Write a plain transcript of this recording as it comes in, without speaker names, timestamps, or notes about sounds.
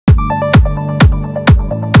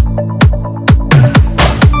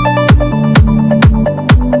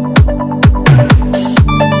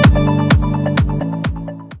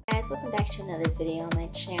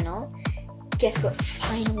guess what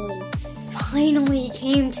finally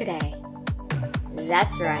came today?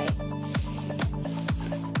 That's right.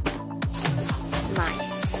 My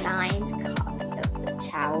signed copy of the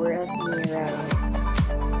Tower of Nero.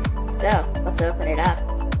 So, let's open it up.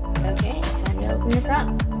 Okay, time to open this up.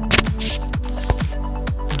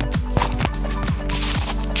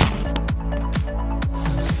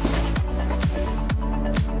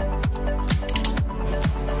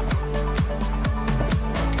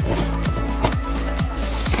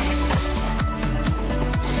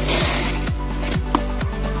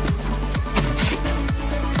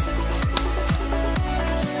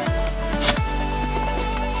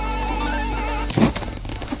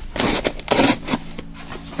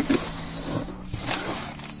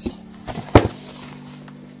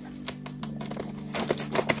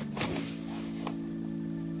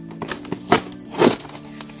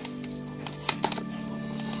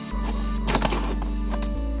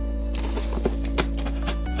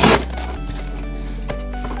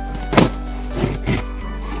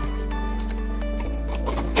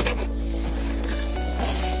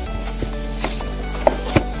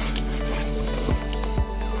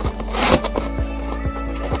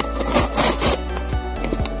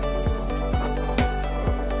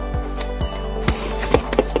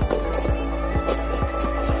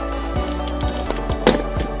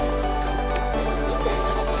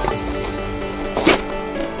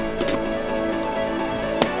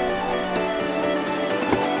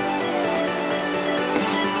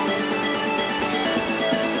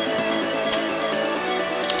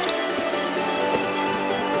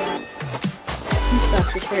 This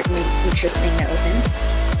box is certainly interesting to open.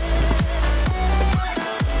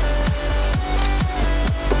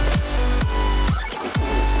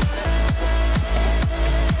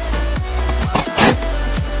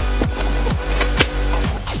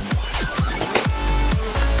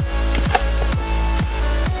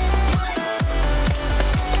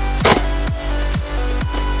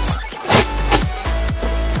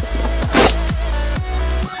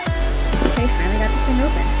 Okay, finally got this thing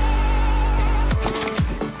open.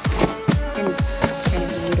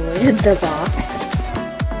 The box.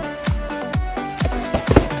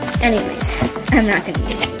 Anyways, I'm not gonna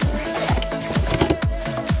use it anymore.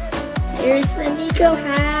 Here's the Nico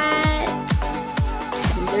hat.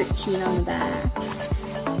 13 on the back.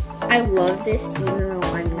 I love this even though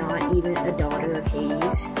I'm not even a daughter of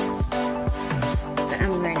Hades. But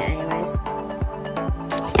I'm wearing it anyways.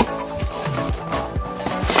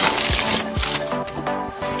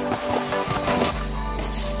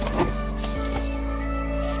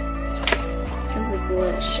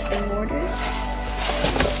 Shipping order.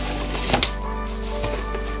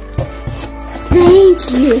 Thank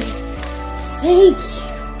you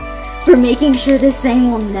for making sure this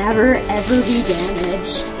thing will never ever be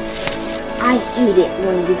damaged. I hate it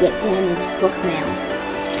when we get damaged book mail.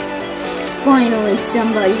 Finally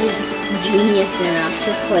somebody is genius enough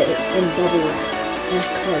to put it in bubble wrap and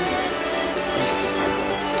cardboard.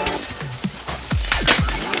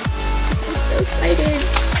 I'm so excited.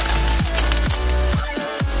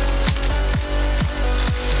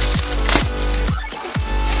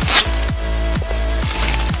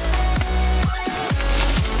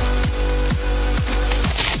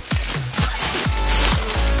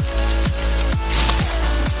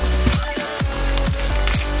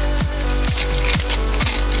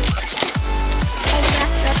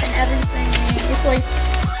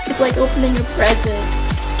 It's like opening a present.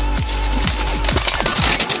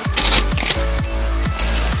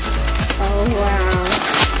 Oh wow.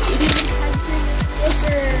 It even has this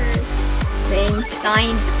sticker saying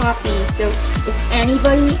signed copy. So if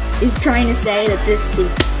anybody is trying to say that this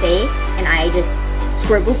is fake and I just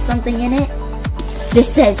scribbled something in it,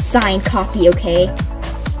 this says signed copy, okay?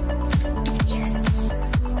 Yes.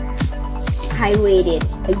 I waited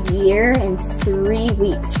a year and 3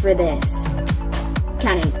 weeks for this.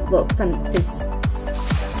 Counting, well, since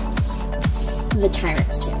the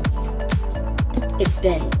Tyrant's Tomb. It's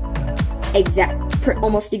been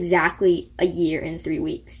almost exactly a year and 3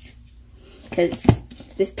 weeks. Because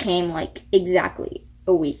this came like exactly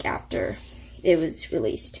a week after it was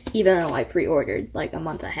released. Even though I pre-ordered like a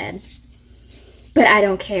month ahead. But I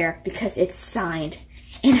don't care because it's signed.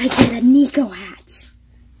 And I get a Nico hat.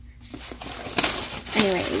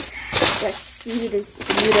 Anyways, let's see this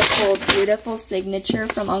beautiful, beautiful signature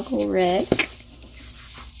from Uncle Rick.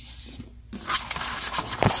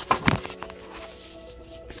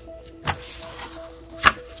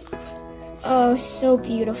 Oh, so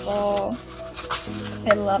beautiful.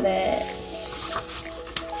 I love it.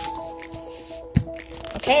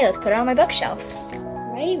 Okay, let's put it on my bookshelf.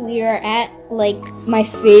 Alright, we are at, like, my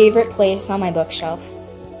favorite place on my bookshelf.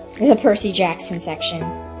 The Percy Jackson section.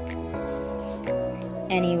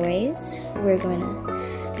 Anyways, we're going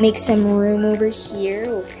to make some room over here.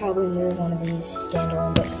 We'll probably move one of these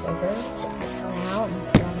standalone books over. Take this one out and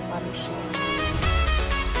put it on the bottom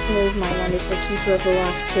shelf. Move my wonderful Keeper of the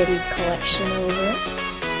Lost Cities collection over.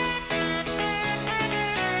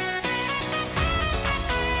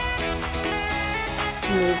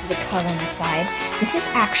 Move the Coven aside. This is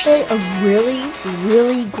actually a really,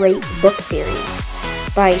 really great book series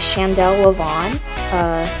by Chandelle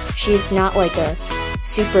𝓼𝓮. She's not like a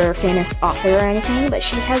super famous author or anything, but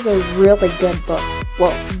she has a really good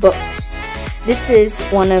books. This is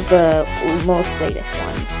one of the most latest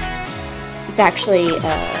ones. It's actually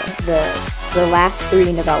the last 3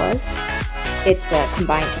 novellas. It's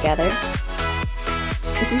combined together.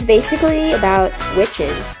 This is basically about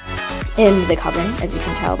witches in the Coven, as you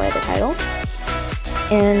can tell by the title.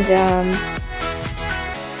 And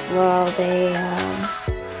well, they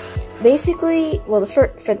basically, well,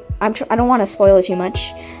 I don't want to spoil it too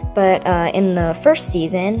much, but in the first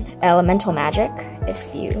season, elemental magic,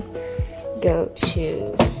 if you go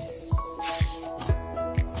to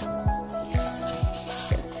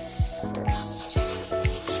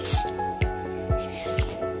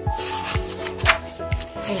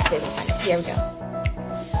here we go.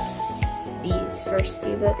 These first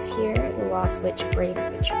few books here, The Lost Witch, Brave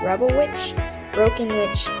Witch, Rebel Witch, Broken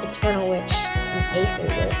Witch, Eternal Witch, and Aether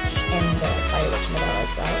Witch, and the Fire Witch novella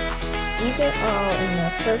as well. These are all in the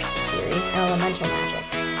first series, Elemental Magic.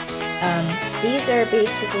 These are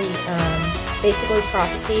basically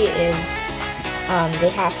prophecy is, they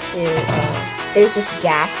have to, there's this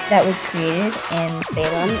gap that was created in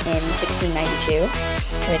Salem in 1692,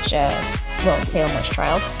 which, well, Salem witch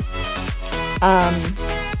trials.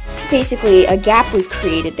 Basically, a gap was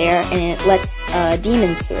created there, and it lets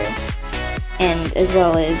demons through, and as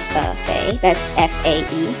well as fae. That's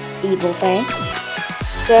F-A-E, evil fae.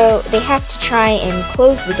 So they have to try and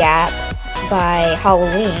close the gap by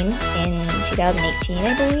Halloween in 2018,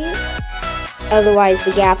 I believe. Otherwise,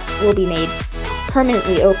 the gap will be made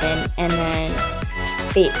permanently open, and then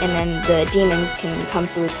the demons can come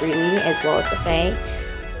through freely, as well as the fae.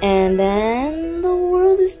 And then the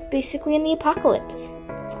world is basically in the apocalypse.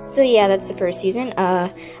 So yeah, that's the first season.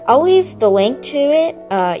 I'll leave the link to it.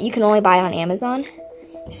 You can only buy it on Amazon.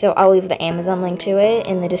 So I'll leave the Amazon link to it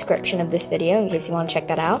in the description of this video in case you want to check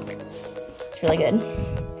that out. It's really good.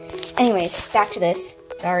 Anyways, back to this.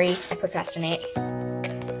 Sorry, I procrastinate.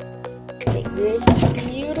 Take this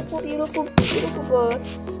beautiful, beautiful, beautiful book.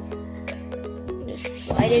 Just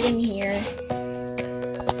slide it in here.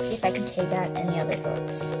 Let's see if I can take out any other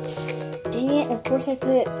books. Dang it, of course I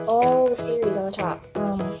put all the series on the top.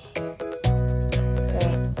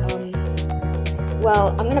 Well,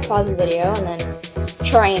 I'm gonna pause the video and then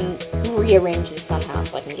try and rearrange this somehow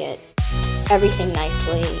so I can get everything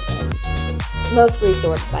nicely and mostly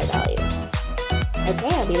sorted by value.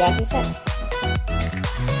 Okay, I'll be back in a sec.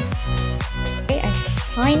 Okay, I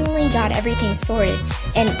finally got everything sorted,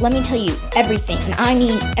 and let me tell you, everything, and I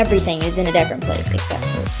mean everything, is in a different place except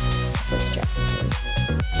for Percy Jackson series.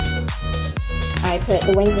 I put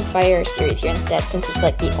the Wings of Fire series here instead, since it's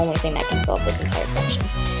like the only thing that can fill up this entire section.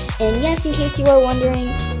 And yes, in case you are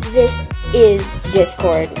wondering, this is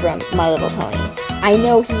Discord from My Little Pony. I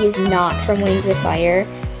know he is not from Wings of Fire,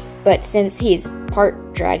 but since he's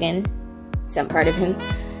part dragon, some part of him,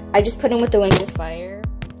 I just put him with the Wings of Fire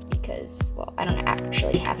because, well, I don't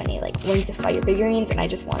actually have any like Wings of Fire figurines, and I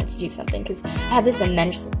just wanted to do something because I have this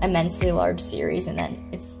immensely large series, and then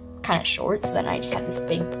it's kind of short, so then I just have this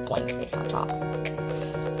big blank space on top.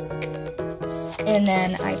 And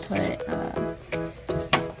then I put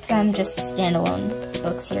some just standalone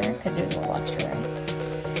books here because there's a lot to learn.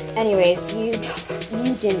 Anyways, you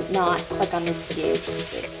did not click on this video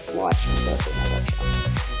just to watch me go through my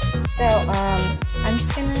bookshelf. So I'm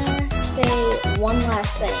just gonna say one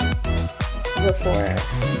last thing before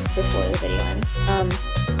the video ends.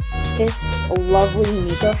 This lovely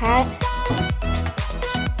Nico hat.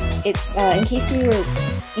 It's in case you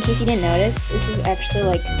didn't notice, this is actually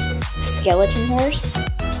like a skeleton horse,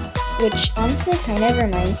 which honestly kind of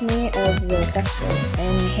reminds me of the Thestrals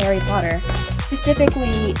in Harry Potter,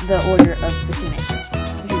 specifically the Order of the Phoenix,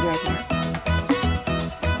 which is right here.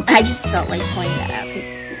 I just felt like pointing that out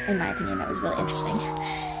because, in my opinion, that was really interesting.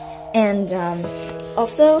 And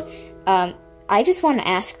also, I just want to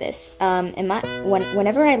ask this: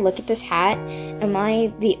 whenever I look at this hat, am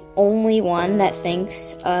I the only one that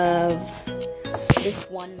thinks of this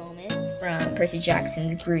one moment from Percy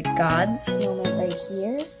Jackson's Greek Gods moment right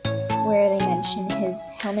here? where they mention his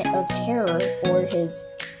helmet of terror, or his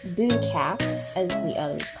boo cap, as the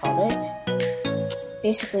others called it.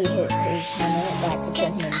 Basically, his helmet that could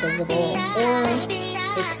turn him invisible, or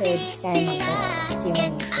it could send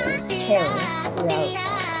feelings of terror throughout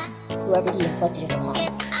whoever he inflicted it upon.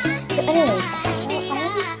 So anyways,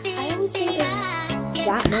 I always think of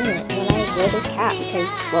that moment when I wear this cap,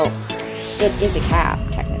 because, well, it is a cap,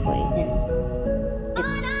 technically, and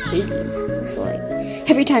it's Hades. So, like,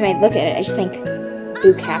 every time I look at it, I just think,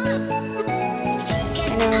 boo cap. I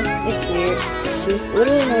know, it's weird. There's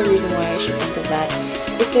literally no reason why I should think of that.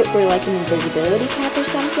 If it were like an invisibility cap or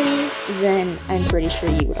something, then I'm pretty sure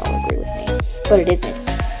you would all agree with me. But it isn't.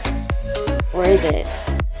 Or is it?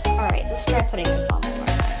 Alright, let's try putting this on one more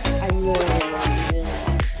time. I really want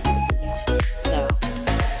this to be the boo cap. So,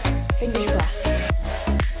 fingers crossed.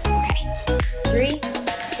 Okay. 3,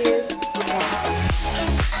 2, 1.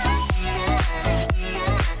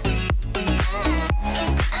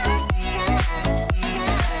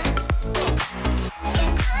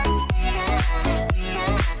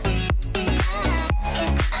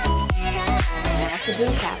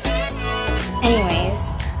 Cap. Anyways,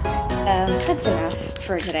 that's enough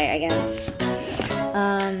for today, I guess.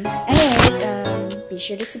 Be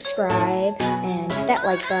sure to subscribe and hit that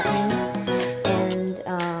like button. And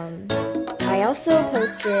I also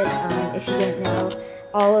posted, if you didn't know,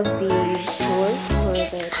 all of these tours for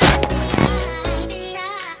the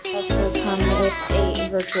also come with a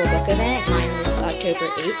virtual book event. Mine was October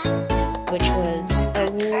 8th, which was a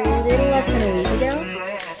little less than a week ago.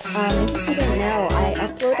 In case you didn't know, I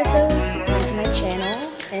uploaded those onto my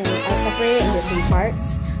channel, and I separated it into 3 parts.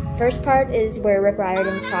 First part is where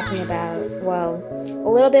𝓤𝓪𝓬𝓲 is talking about, well,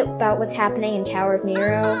 a little bit about what's happening in Tower of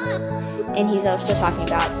Nero, and he's also talking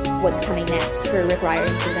about what's coming next for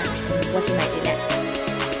𝓤𝓪𝓬𝓲 Presents and what he might do next.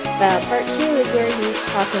 Part 2 is where he's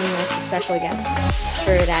talking with a special guest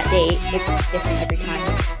for that date. It's different every time.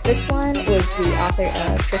 This one was the author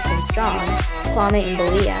of 𝓚𝓵𝓮𝓪𝓼𝓮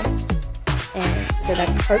𝓤𝓪𝓬𝓲, and so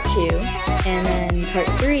that's part 2, and then part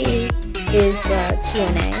 3 is the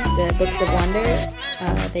Q&A, the Books of Wonder.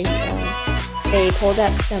 They pulled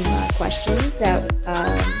up some questions that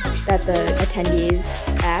the attendees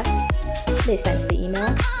asked. They sent to the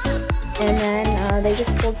email, and then they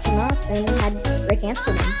just pulled some up and had Rick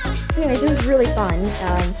answer them. Anyways, it was really fun.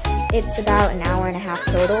 It's about an hour and a half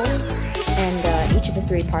total, and each of the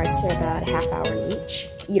 3 parts are about a half hour each.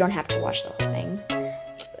 You don't have to watch the whole thing.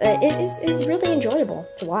 It is really enjoyable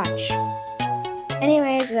to watch.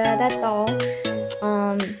 Anyways, that's all.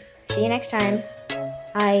 See you next time.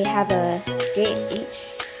 I have a date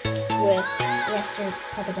with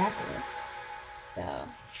𝓕𝓸𝓬𝓼𝓬𝓻𝓲𝓫, so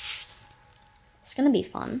it's gonna be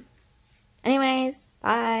fun. Anyways,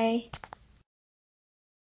 bye.